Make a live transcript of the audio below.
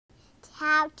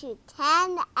how to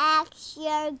 10x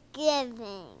your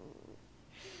giving.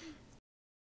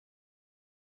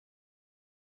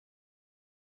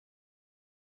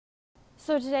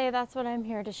 So today, that's what I'm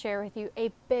here to share with you,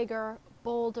 a bigger,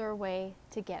 bolder way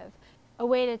to give. A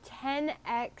way to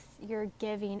 10x your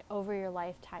giving over your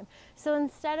lifetime. So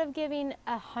instead of giving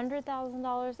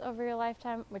 $100,000 over your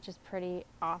lifetime, which is pretty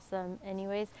awesome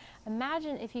anyways,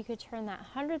 imagine if you could turn that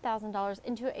 $100,000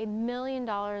 into $1 million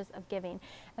of giving.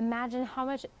 Imagine how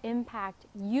much impact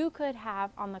you could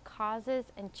have on the causes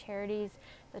and charities,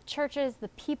 the churches, the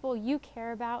people you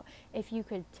care about, if you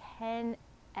could 10x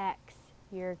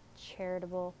your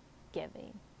charitable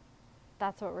giving.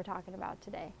 That's what we're talking about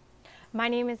today. My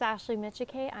name is Ashley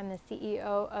Michike. I'm the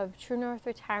CEO of True North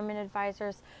Retirement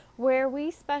Advisors, where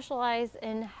we specialize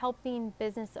in helping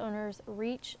business owners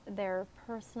reach their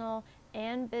personal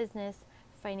and business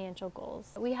financial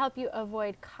goals. We help you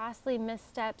avoid costly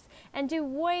missteps and do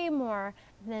way more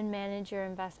than manage your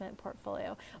investment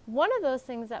portfolio. One of those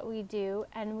things that we do,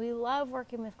 and we love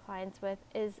working with clients with,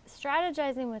 is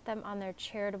strategizing with them on their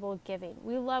charitable giving.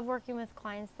 We love working with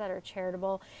clients that are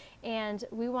charitable, and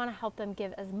we want to help them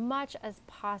give as much as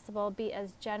possible, be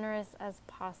as generous as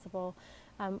possible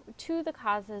to the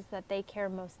causes that they care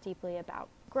most deeply about.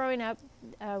 Growing up,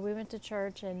 we went to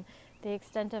church, and the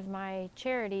extent of my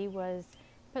charity was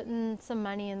putting some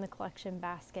money in the collection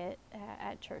basket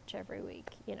at church every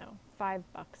week, $5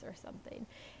 or something.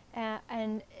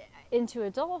 And into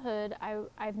adulthood,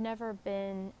 I've never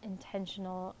been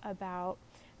intentional about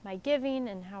my giving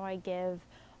and how I give,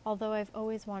 although I've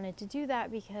always wanted to do that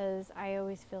because I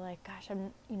always feel like, gosh,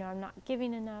 I'm not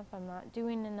giving enough, I'm not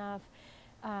doing enough.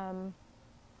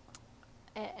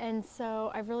 And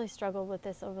so I've really struggled with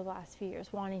this over the last few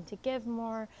years, wanting to give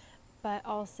more, but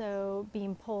also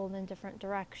being pulled in different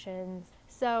directions.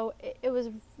 So it was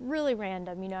really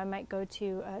random. I might go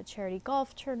to a charity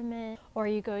golf tournament, or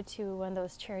you go to one of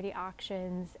those charity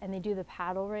auctions and they do the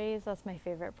paddle raise. That's my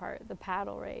favorite part, the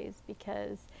paddle raise,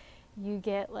 because you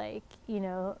get the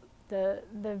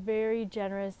very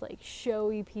generous,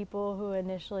 showy people who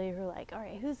initially are like, all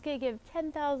right, who's gonna give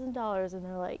 $10,000? And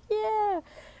they're like, yeah.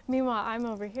 Meanwhile, I'm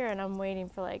over here and I'm waiting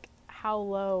for how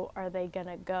low are they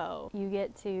gonna go? You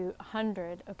get to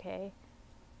 100, okay.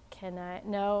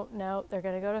 No, they're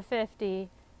gonna go to 50.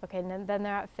 Okay, and then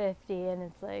they're at 50 and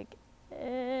it's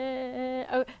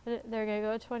oh, they're gonna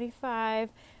go 25.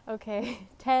 Okay,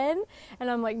 10. And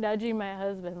I'm nudging my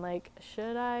husband,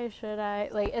 should I?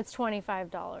 It's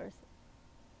 $25.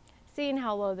 Seeing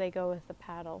how low they go with the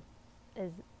paddle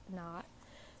is not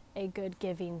a good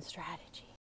giving strategy.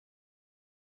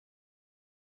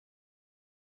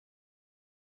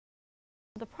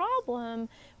 The problem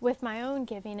with my own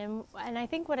giving, and I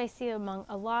think what I see among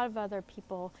a lot of other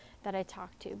people that I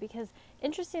talk to, because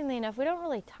interestingly enough, we don't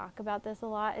really talk about this a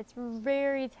lot. It's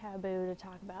very taboo to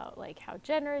talk about how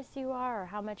generous you are or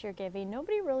how much you're giving.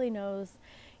 Nobody really knows,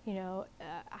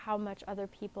 how much other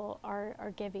people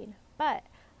are giving. But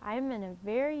I'm in a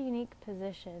very unique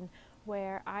position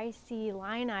where I see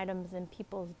line items in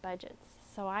people's budgets.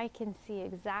 So I can see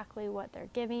exactly what they're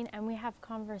giving, and we have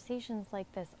conversations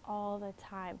like this all the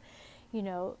time.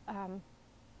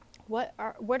 What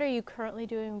are you currently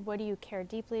doing? What do you care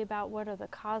deeply about? What are the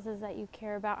causes that you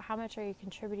care about? How much are you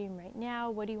contributing right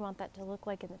now? What do you want that to look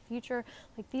like in the future?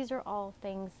 These are all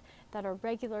things that are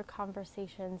regular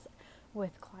conversations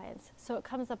with clients. So it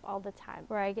comes up all the time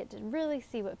where I get to really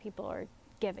see what people are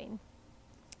giving.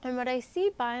 And what I see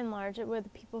by and large with the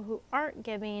people who aren't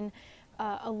giving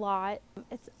a lot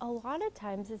of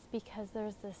times it's because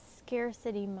there's this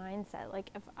scarcity mindset.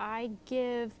 If I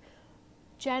give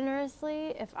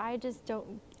generously, if I'm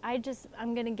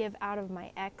going to give out of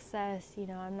my excess,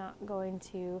 I'm not going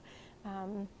to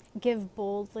give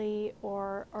boldly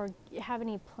or have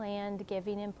any planned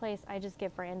giving in place. I just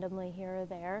give randomly here or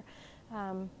there.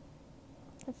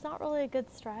 It's not really a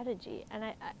good strategy. And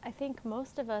I think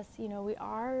most of us, we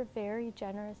are very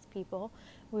generous people.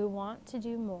 We want to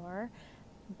do more,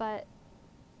 but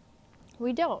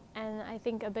we don't. And I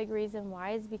think a big reason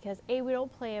why is because we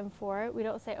don't plan for it. We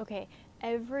don't say, okay,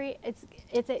 it's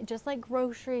just like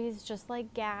groceries, just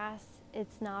like gas.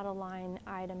 It's not a line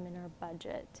item in our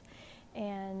budget.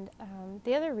 And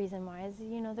the other reason why is,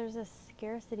 there's a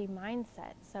scarcity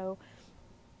mindset. So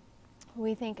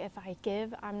we think if I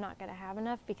give, I'm not going to have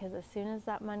enough, because as soon as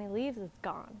that money leaves, it's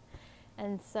gone.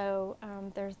 And so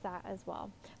there's that as well.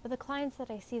 But the clients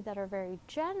that I see that are very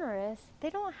generous,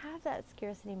 they don't have that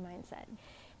scarcity mindset.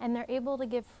 And they're able to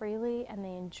give freely, and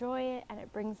they enjoy it, and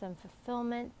it brings them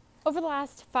fulfillment. Over the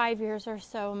last 5 years or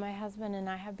so, my husband and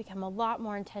I have become a lot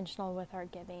more intentional with our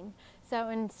giving. So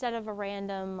instead of a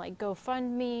random like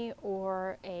GoFundMe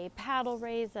or a paddle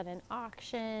raise at an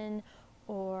auction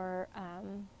or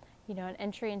an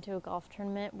entry into a golf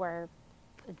tournament where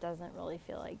it doesn't really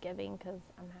feel like giving because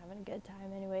I'm having a good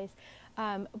time anyways.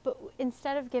 But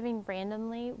instead of giving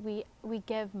randomly, we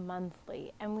give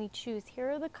monthly, and we choose, here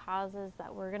are the causes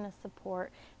that we're going to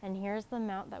support, and here's the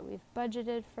amount that we've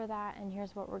budgeted for that, and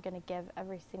here's what we're going to give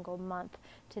every single month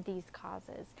to these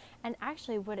causes. And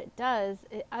actually what it does,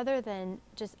 other than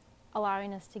just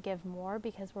allowing us to give more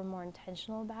because we're more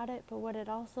intentional about it, but what it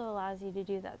also allows you to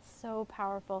do that's so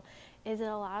powerful is it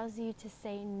allows you to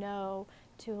say no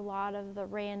to a lot of the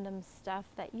random stuff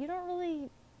that you're not really,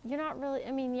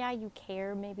 I mean, yeah, you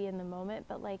care maybe in the moment,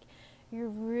 but like you're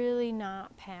really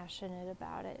not passionate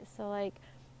about it. So like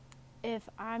if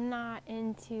I'm not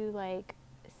into like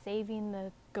saving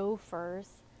the gophers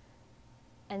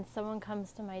and someone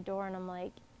comes to my door and I'm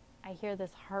like, I hear this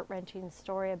heart-wrenching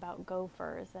story about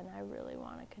gophers and I really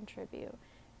want to contribute.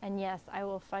 And yes, I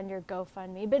will fund your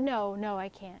GoFundMe, but no, I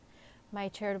can't. My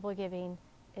charitable giving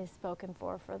is spoken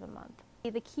for the month.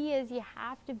 The key is you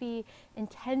have to be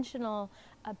intentional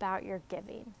about your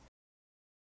giving.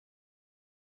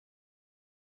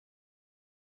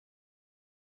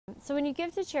 So when you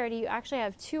give to charity, you actually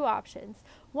have two options.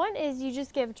 One is you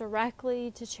just give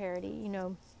directly to charity,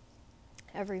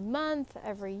 every month,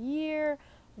 every year,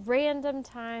 random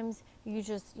times, you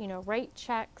just, write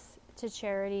checks to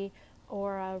charity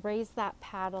or raise that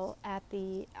paddle at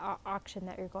the auction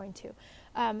that you're going to.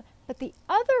 But the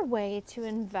other way to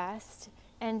invest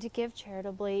and to give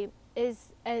charitably is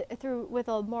with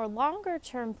a more longer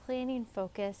term planning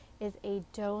focus is a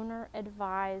donor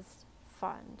advised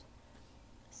fund.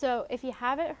 So if you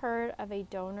haven't heard of a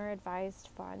donor advised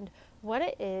fund, what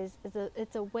it is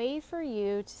it's a way for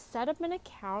you to set up an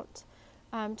account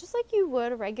just like you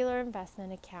would a regular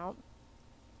investment account,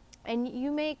 and you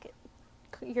make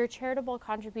your charitable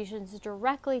contributions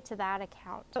directly to that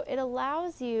account. So it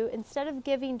allows you, instead of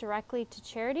giving directly to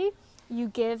charity, you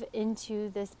give into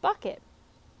this bucket.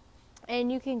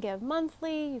 And you can give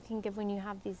monthly, you can give when you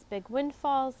have these big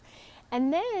windfalls,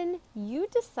 and then you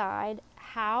decide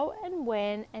how and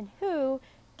when and who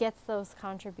gets those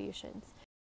contributions.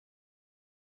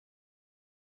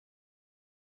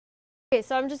 Okay,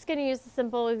 so I'm just going to use a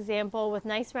simple example with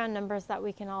nice round numbers that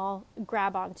we can all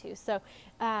grab onto. So,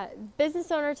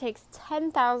 business owner takes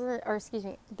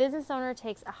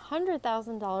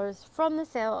 $100,000 from the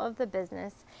sale of the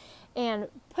business and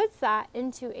puts that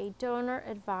into a donor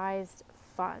advised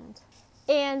fund.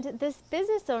 And this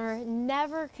business owner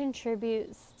never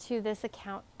contributes to this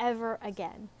account ever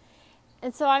again.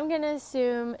 And so I'm going to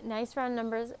assume, nice round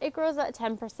numbers, it grows at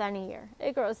 10% a year.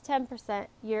 It grows 10%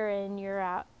 year in, year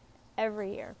out,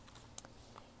 every year.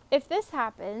 If this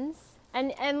happens,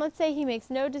 and let's say he makes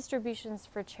no distributions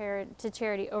to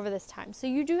charity over this time, so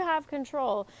you do have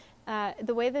control.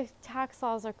 The way the tax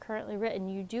laws are currently written,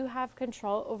 you do have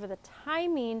control over the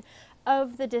timing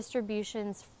of the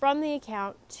distributions from the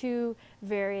account to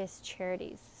various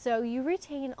charities. So you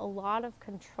retain a lot of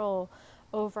control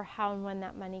over how and when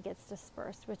that money gets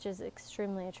dispersed, which is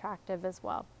extremely attractive as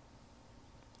well.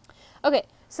 Okay,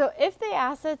 so if the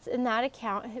assets in that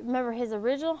account, remember his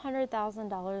original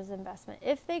 $100,000 investment,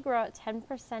 if they grow at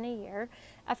 10% a year,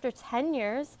 after 10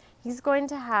 years, he's going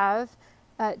to have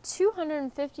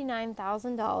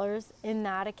 $259,000 in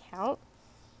that account.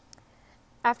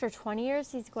 After 20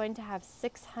 years, he's going to have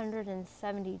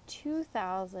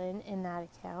 $672,000 in that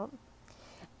account.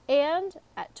 And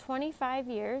at 25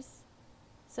 years,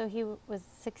 so he was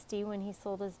 60 when he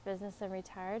sold his business and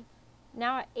retired.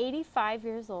 Now at 85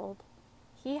 years old,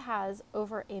 he has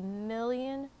over $1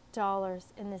 million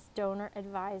in this donor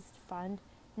advised fund,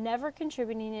 never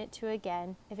contributing it to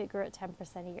again if it grew at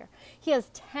 10% a year. He has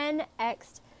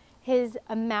 10x'd his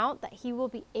amount that he will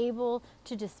be able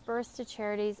to disperse to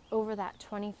charities over that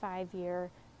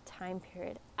 25-year time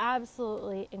period.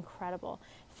 Absolutely incredible.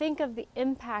 Think of the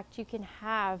impact you can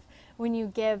have when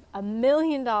you give $1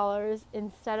 million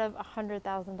instead of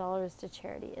 $100,000 to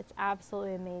charity. It's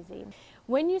absolutely amazing.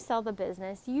 When you sell the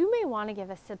business, you may want to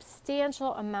give a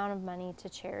substantial amount of money to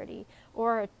charity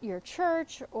or your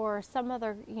church or some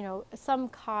other, some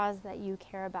cause that you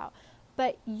care about.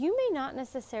 But you may not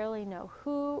necessarily know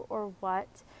who or what.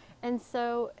 And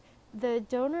so the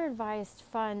donor advised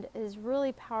fund is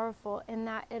really powerful in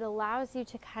that it allows you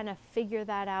to kind of figure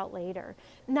that out later.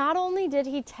 Not only did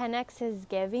he 10x his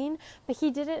giving, but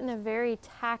he did it in a very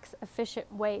tax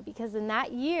efficient way, because in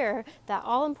that year, that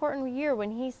all important year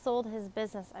when he sold his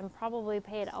business and probably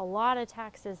paid a lot of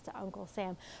taxes to Uncle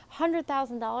Sam,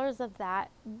 $100,000 of that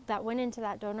went into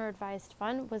that donor advised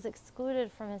fund was excluded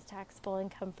from his taxable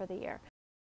income for the year.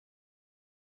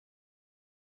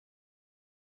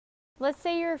 Let's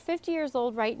say you're 50 years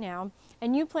old right now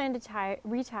and you plan to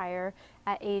retire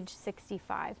at age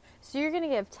 65. So you're going to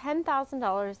give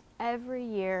 $10,000 every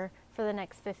year for the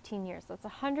next 15 years. That's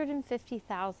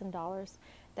 $150,000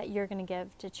 that you're going to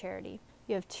give to charity.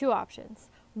 You have two options.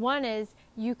 One is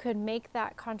you could make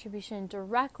that contribution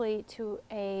directly to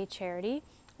a charity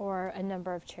or a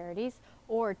number of charities,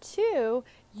 or two,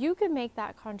 you could make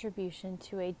that contribution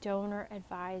to a donor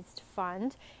advised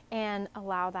fund and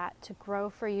allow that to grow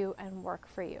for you and work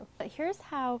for you. But here's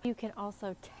how you can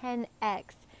also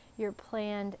 10x your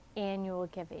planned annual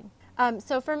giving.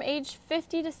 So from age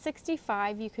 50 to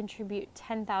 65, you contribute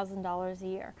 $10,000 a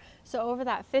year. So over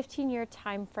that 15-year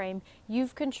time frame,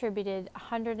 you've contributed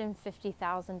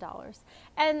 $150,000.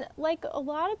 And like a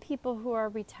lot of people who are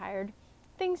retired,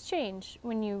 things change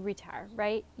when you retire,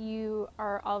 right? You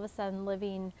are all of a sudden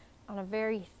living on a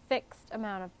very fixed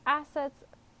amount of assets,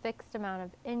 fixed amount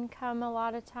of income a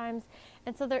lot of times,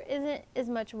 and so there isn't as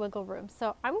much wiggle room.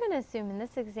 So I'm going to assume in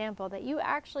this example that you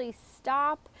actually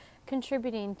stop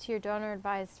contributing to your donor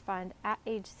advised fund at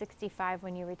age 65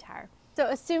 when you retire. So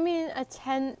assuming a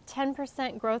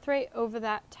 10% growth rate over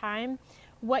that time,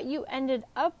 what you ended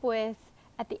up with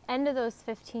at the end of those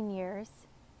 15 years,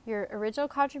 your original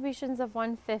contributions of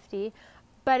 $150,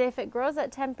 but if it grows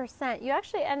at 10%, you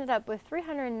actually ended up with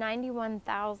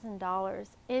 $391,000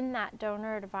 in that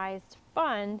donor advised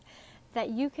fund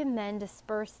that you can then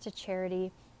disperse to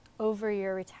charity over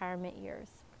your retirement years.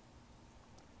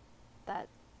 That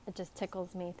it just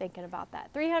tickles me thinking about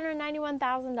that.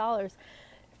 $391,000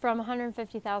 from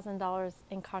 $150,000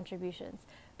 in contributions.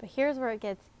 But here's where it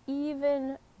gets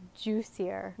even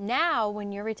juicier. Now,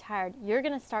 when you're retired, you're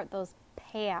going to start those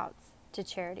payouts to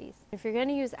charities. If you're going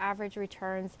to use average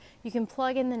returns, you can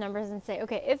plug in the numbers and say,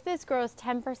 okay, if this grows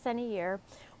 10% a year,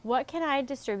 what can I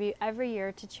distribute every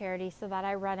year to charity so that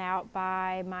I run out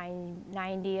by my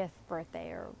 90th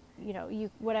birthday, or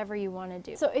whatever you want to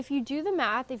do. So if you do the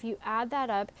math, if you add that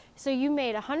up, so you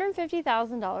made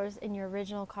 $150,000 in your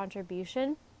original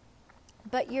contribution,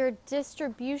 but your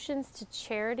distributions to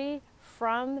charity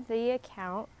from the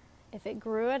account, if it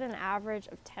grew at an average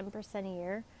of 10% a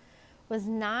year, was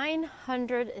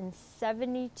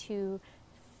 $972,000.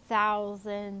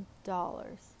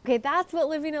 Okay, that's what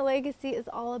living a legacy is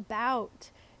all about.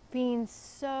 Being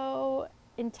so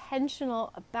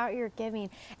intentional about your giving.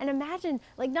 And imagine,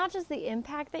 like, not just the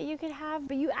impact that you could have,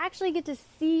 but you actually get to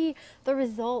see the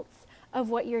results of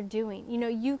what you're doing.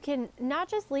 You can not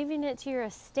just leaving it to your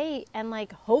estate and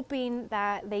like hoping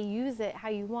that they use it how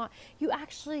you want. You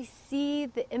actually see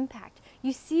the impact.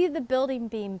 You see the building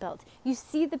being built. You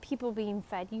see the people being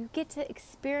fed. You get to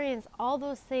experience all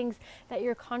those things that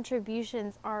your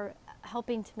contributions are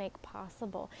helping to make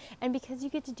possible. And because you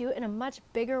get to do it in a much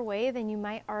bigger way than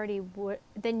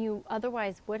you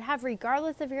otherwise would have,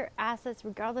 regardless of your assets,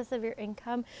 regardless of your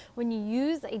income, when you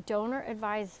use a donor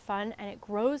advised fund and it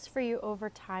grows for you over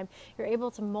time, you're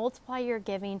able to multiply your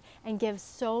giving and give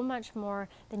so much more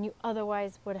than you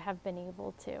otherwise would have been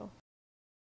able to.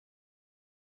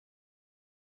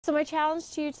 So my challenge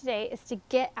to you today is to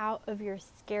get out of your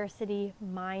scarcity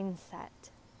mindset.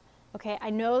 Okay, I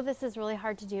know this is really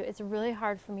hard to do. It's really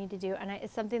hard for me to do, and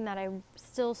it's something that I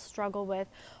still struggle with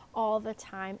all the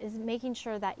time, is making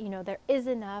sure that, there is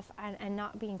enough, and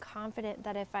not being confident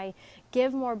that if I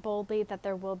give more boldly that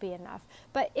there will be enough.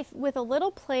 But if with a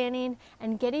little planning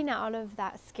and getting out of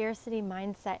that scarcity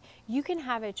mindset, you can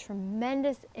have a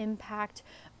tremendous impact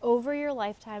over your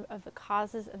lifetime of the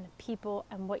causes and the people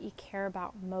and what you care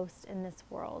about most in this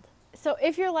world. So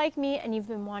if you're like me and you've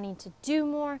been wanting to do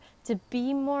more, to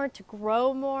be more, to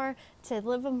grow more, to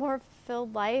live a more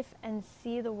fulfilled life and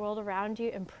see the world around you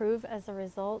improve as a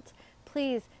result,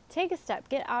 please take a step,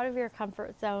 get out of your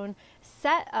comfort zone,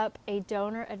 set up a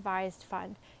donor advised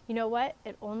fund. You know what?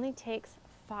 It only takes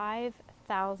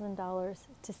 $5,000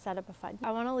 to set up a fund.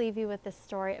 I want to leave you with this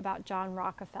story about John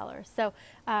Rockefeller. So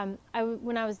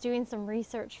when I was doing some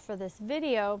research for this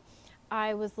video,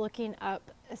 I was looking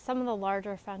up some of the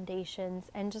larger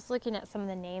foundations and just looking at some of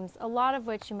the names, a lot of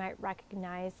which you might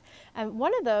recognize.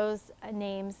 One of those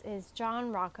names is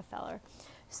John Rockefeller.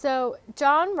 So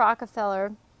John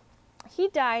Rockefeller, he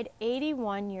died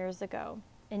 81 years ago.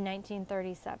 in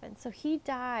 1937. So he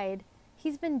died,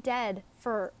 he's been dead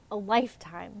for a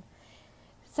lifetime.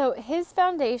 So his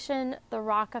foundation, the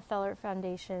Rockefeller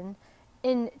Foundation,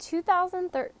 in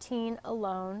 2013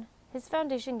 alone, his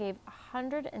foundation gave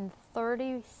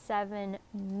 $137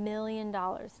 million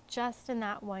just in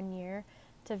that 1 year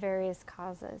to various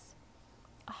causes.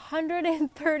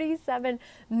 $137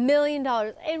 million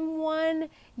in 1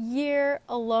 year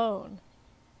alone.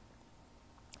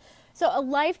 So a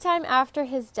lifetime after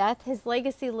his death, his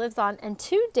legacy lives on, and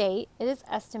to date, it is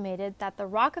estimated that the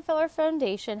Rockefeller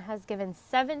Foundation has given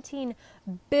 $17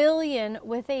 billion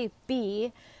with a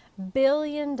B,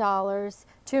 billion dollars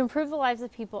to improve the lives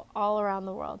of people all around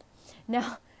the world.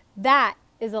 Now, that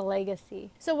is a legacy.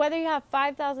 So whether you have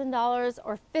 $5,000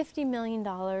 or $50 million,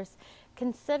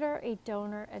 consider a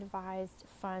donor-advised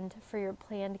fund for your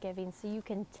planned giving so you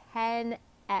can 10x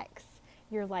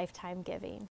your lifetime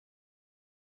giving.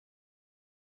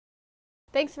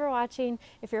 Thanks for watching.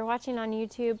 If you're watching on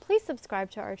YouTube, please subscribe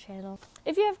to our channel.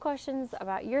 If you have questions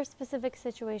about your specific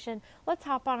situation, let's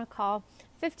hop on a call.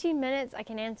 15 minutes, I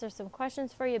can answer some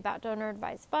questions for you about donor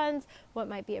advised funds, what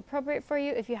might be appropriate for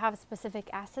you. If you have specific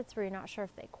assets where you're not sure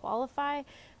if they qualify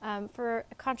for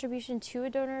a contribution to a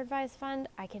donor advised fund,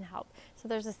 I can help. So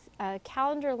there's a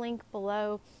calendar link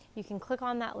below. You can click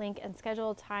on that link and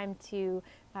schedule a time to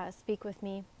speak with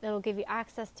me. It'll give you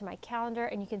access to my calendar,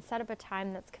 and you can set up a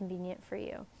time that's convenient for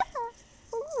you.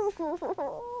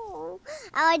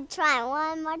 I would try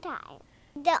one more time.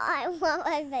 I want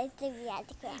my face to be at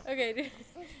the camera. Okay, dude.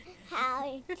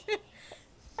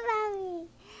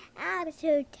 How to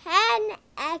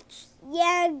 10x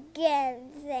your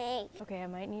giving. Okay, I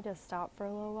might need to stop for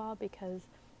a little while because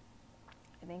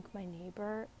I think my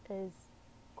neighbor is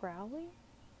growly.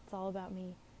 It's all about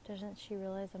me. Doesn't she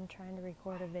realize I'm trying to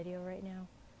record a video right now?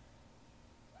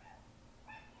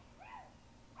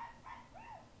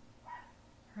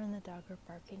 Her and the dog are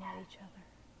barking at each other.